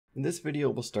In this video,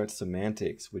 we'll start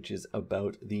semantics, which is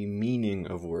about the meaning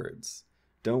of words.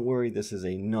 Don't worry, this is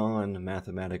a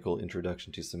non-mathematical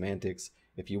introduction to semantics.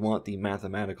 If you want the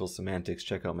mathematical semantics,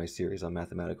 check out my series on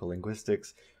mathematical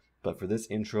linguistics. But for this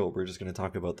intro, we're just going to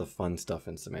talk about the fun stuff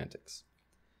in semantics.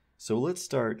 So let's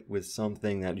start with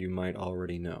something that you might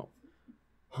already know.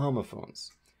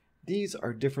 Homophones. These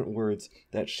are different words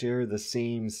that share the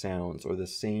same sounds or the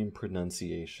same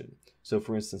pronunciation. So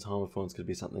for instance, homophones could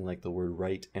be something like the word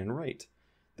right and right.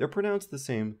 They're pronounced the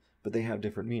same, but they have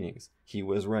different meanings. He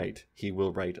was right. He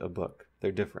will write a book.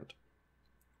 They're different.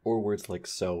 Or words like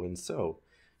so and so.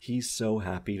 He's so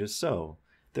happy to sew.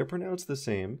 They're pronounced the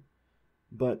same,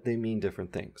 but they mean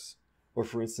different things. Or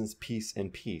for instance, peace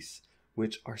and peace,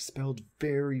 which are spelled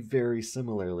very, very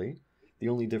similarly. The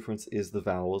only difference is the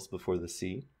vowels before the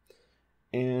C.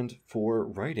 And for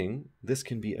writing, this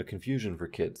can be a confusion for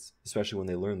kids, especially when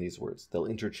they learn these words. They'll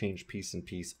interchange peace and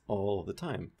peace all the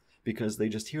time because they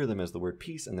just hear them as the word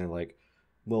peace and they're like,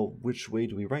 well, which way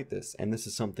do we write this? And this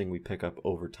is something we pick up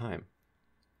over time.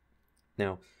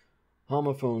 Now,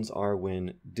 homophones are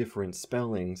when different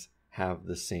spellings have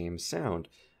the same sound,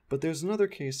 but there's another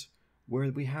case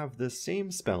where we have the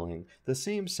same spelling, the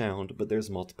same sound, but there's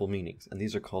multiple meanings, and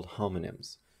these are called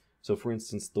homonyms. So for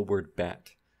instance, the word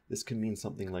bat. This can mean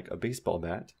something like a baseball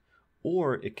bat,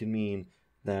 or it can mean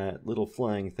that little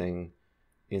flying thing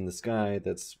in the sky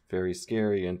that's very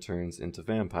scary and turns into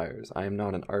vampires. I am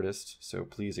not an artist, so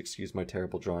please excuse my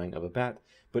terrible drawing of a bat,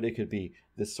 but it could be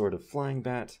this sort of flying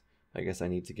bat. I guess I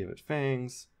need to give it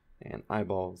fangs and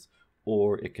eyeballs,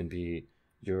 or it can be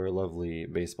your lovely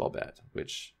baseball bat,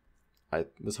 which I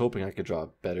was hoping I could draw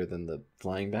better than the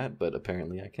flying bat, but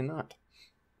apparently I cannot.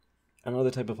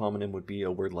 Another type of homonym would be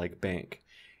a word like bank.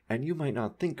 And you might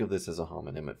not think of this as a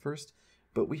homonym at first,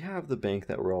 but we have the bank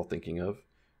that we're all thinking of,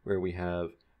 where we have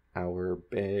our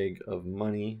bag of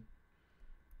money.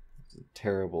 It's a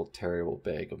terrible, terrible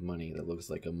bag of money that looks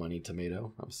like a money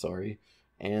tomato. I'm sorry.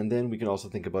 And then we can also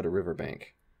think about a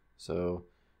riverbank. So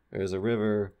there's a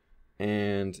river,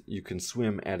 and you can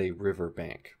swim at a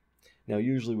riverbank. Now,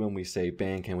 usually when we say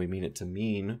bank and we mean it to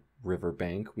mean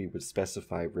riverbank, we would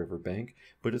specify riverbank,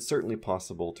 but it's certainly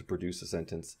possible to produce a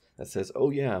sentence that says,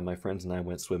 oh yeah, my friends and I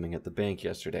went swimming at the bank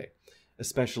yesterday,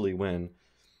 especially when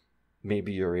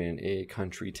maybe you're in a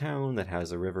country town that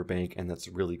has a riverbank and that's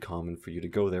really common for you to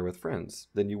go there with friends.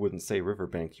 Then you wouldn't say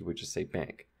riverbank, you would just say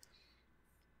bank.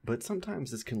 But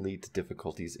sometimes this can lead to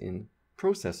difficulties in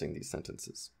processing these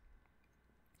sentences.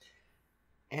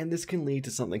 And this can lead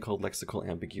to something called lexical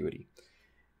ambiguity.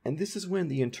 And this is when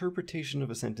the interpretation of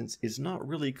a sentence is not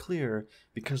really clear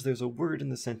because there's a word in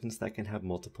the sentence that can have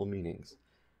multiple meanings.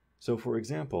 So for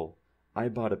example, I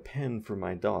bought a pen for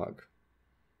my dog.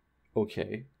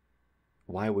 Okay,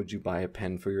 why would you buy a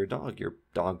pen for your dog? Your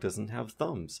dog doesn't have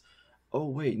thumbs. Oh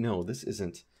wait, no, this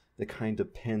isn't the kind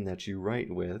of pen that you write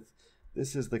with.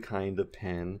 This is the kind of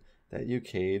pen that you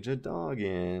cage a dog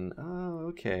in. Oh,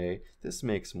 okay, this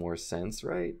makes more sense,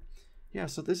 right? Yeah,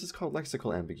 so this is called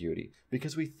lexical ambiguity,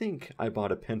 because we think I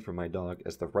bought a pen for my dog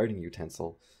as the writing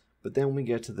utensil, but then we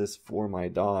get to this for my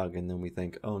dog, and then we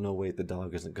think, oh no, wait, the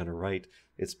dog isn't going to write,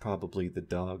 it's probably the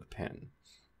dog pen.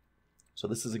 So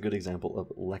this is a good example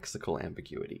of lexical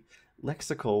ambiguity.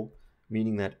 Lexical,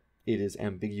 meaning that it is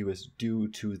ambiguous due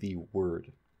to the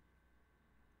word.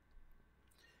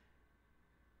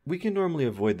 We can normally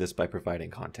avoid this by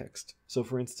providing context. So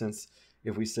for instance,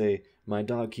 if we say, my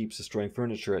dog keeps destroying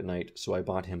furniture at night, so I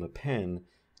bought him a pen,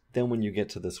 then when you get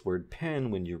to this word pen,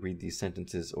 when you read these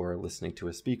sentences or are listening to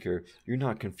a speaker, you're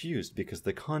not confused because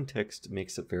the context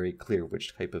makes it very clear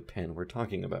which type of pen we're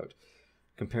talking about.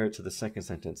 Compare it to the second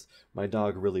sentence, my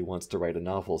dog really wants to write a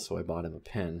novel, so I bought him a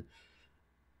pen.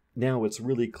 Now it's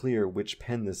really clear which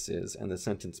pen this is, and the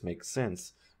sentence makes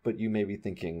sense, but you may be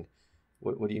thinking,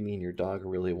 what do you mean your dog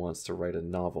really wants to write a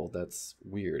novel? That's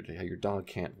weird. Your dog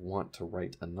can't want to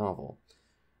write a novel.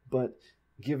 But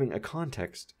giving a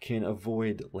context can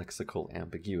avoid lexical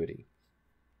ambiguity.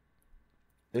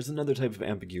 There's another type of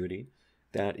ambiguity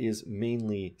that is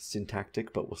mainly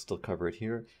syntactic, but we'll still cover it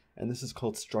here, and this is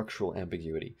called structural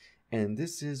ambiguity. And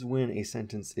this is when a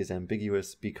sentence is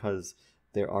ambiguous because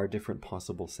there are different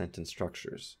possible sentence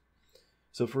structures.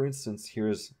 So for instance,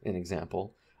 here's an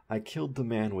example. I killed the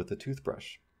man with a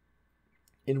toothbrush.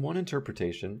 In one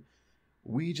interpretation,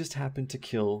 we just happened to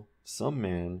kill some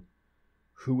man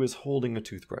who was holding a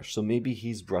toothbrush. So maybe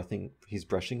he's brushing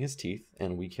his teeth,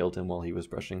 and we killed him while he was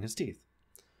brushing his teeth.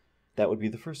 That would be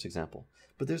the first example.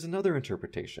 But there's another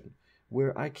interpretation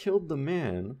where I killed the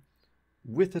man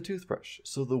with a toothbrush.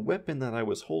 So the weapon that I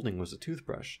was holding was a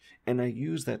toothbrush, and I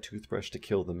used that toothbrush to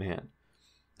kill the man.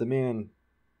 The man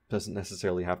Doesn't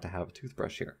necessarily have to have a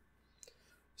toothbrush here.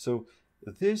 So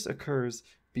this occurs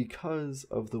because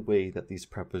of the way that these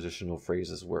prepositional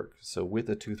phrases work. So with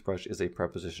a toothbrush is a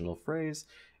prepositional phrase,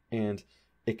 and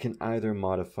it can either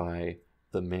modify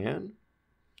the man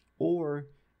or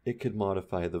it could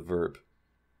modify the verb.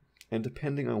 And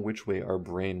depending on which way our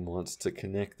brain wants to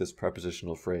connect this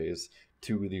prepositional phrase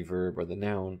to the verb or the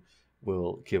noun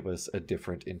will give us a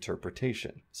different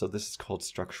interpretation. So this is called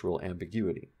structural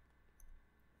ambiguity.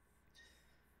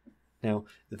 Now,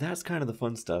 that's kind of the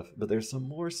fun stuff, but there's some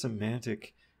more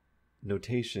semantic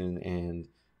notation and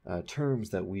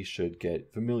terms that we should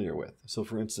get familiar with. So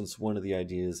for instance, one of the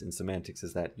ideas in semantics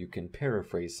is that you can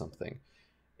paraphrase something.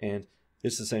 And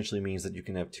this essentially means that you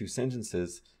can have two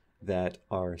sentences that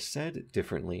are said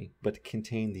differently, but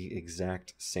contain the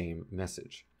exact same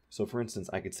message. So for instance,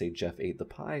 I could say Jeff ate the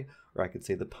pie, or I could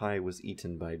say the pie was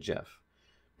eaten by Jeff.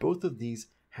 Both of these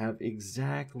have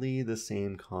exactly the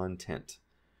same content.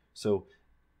 So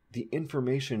the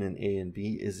information in A and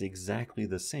B is exactly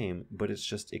the same, but it's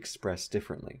just expressed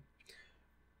differently.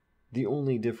 The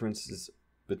only differences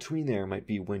between there might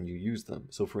be when you use them.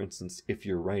 So for instance, if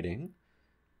you're writing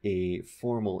a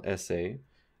formal essay,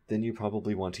 then you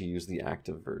probably want to use the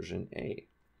active version A.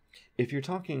 If you're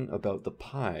talking about the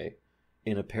pie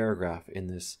in a paragraph in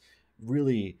this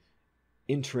really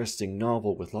interesting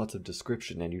novel with lots of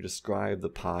description, and you describe the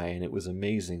pie and it was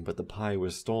amazing, but the pie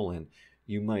was stolen,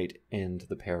 you might end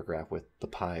the paragraph with the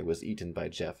pie was eaten by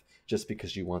Jeff, just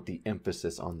because you want the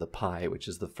emphasis on the pie, which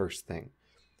is the first thing.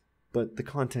 But the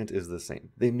content is the same.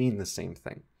 They mean the same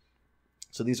thing.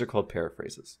 So these are called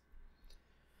paraphrases.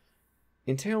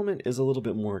 Entailment is a little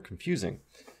bit more confusing,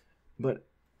 but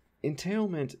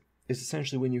entailment is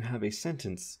essentially when you have a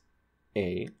sentence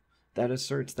A that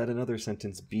asserts that another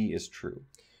sentence B is true.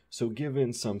 So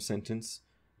given some sentence,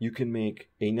 you can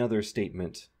make another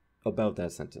statement about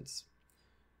that sentence.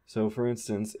 So for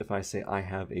instance, if I say I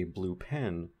have a blue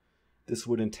pen, this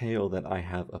would entail that I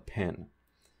have a pen,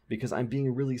 because I'm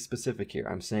being really specific here.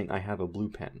 I'm saying I have a blue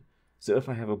pen. So if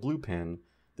I have a blue pen,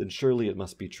 then surely it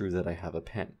must be true that I have a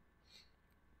pen.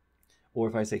 Or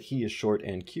if I say he is short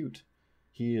and cute,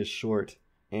 he is short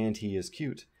and he is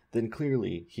cute, then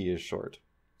clearly he is short.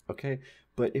 Okay?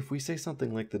 But if we say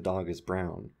something like the dog is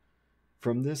brown,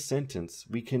 from this sentence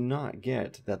we cannot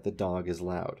get that the dog is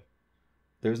loud.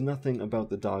 There's nothing about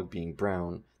the dog being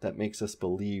brown that makes us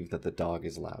believe that the dog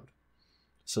is loud.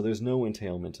 So there's no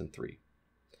entailment in 3.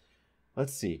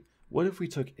 Let's see. What if we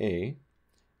took A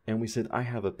and we said I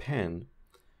have a pen?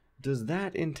 Does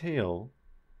that entail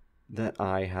that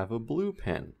I have a blue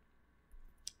pen?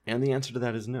 And the answer to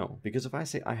that is no, because if I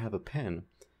say I have a pen,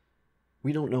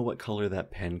 we don't know what color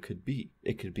that pen could be.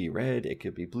 It could be red, it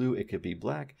could be blue, it could be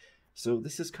black. So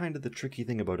this is kind of the tricky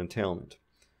thing about entailment.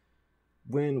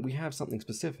 When we have something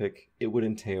specific, it would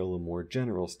entail a more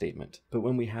general statement. But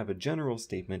when we have a general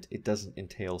statement, it doesn't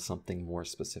entail something more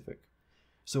specific.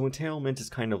 So entailment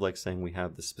is kind of like saying we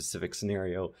have the specific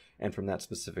scenario, and from that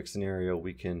specific scenario,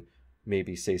 we can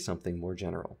maybe say something more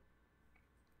general.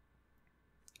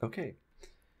 Okay.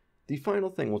 The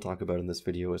final thing we'll talk about in this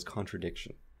video is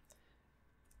contradiction.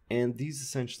 And these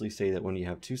essentially say that when you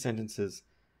have two sentences,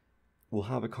 we'll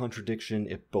have a contradiction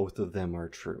if both of them are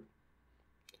true.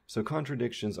 So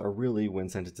contradictions are really when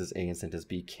sentences A and sentence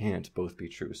B can't both be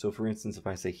true. So for instance, if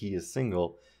I say he is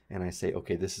single, and I say,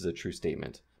 okay, this is a true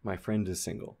statement. My friend is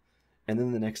single. And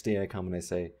then the next day I come and I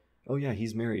say, oh yeah,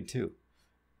 he's married too.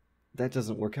 That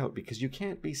doesn't work out because you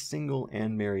can't be single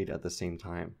and married at the same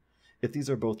time. If these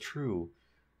are both true,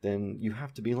 then you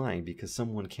have to be lying because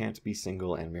someone can't be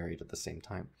single and married at the same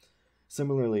time.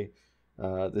 Similarly,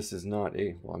 this is not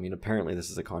apparently this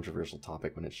is a controversial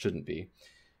topic when it shouldn't be.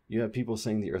 You have people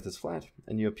saying the earth is flat,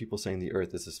 and you have people saying the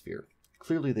earth is a sphere.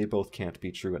 Clearly they both can't be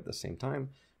true at the same time,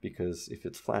 because if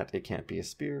it's flat, it can't be a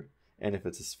sphere, and if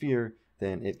it's a sphere,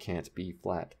 then it can't be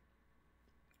flat.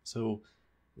 So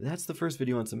that's the first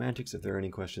video on semantics. If there are any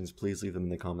questions, please leave them in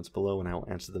the comments below, and I will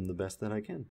answer them the best that I can.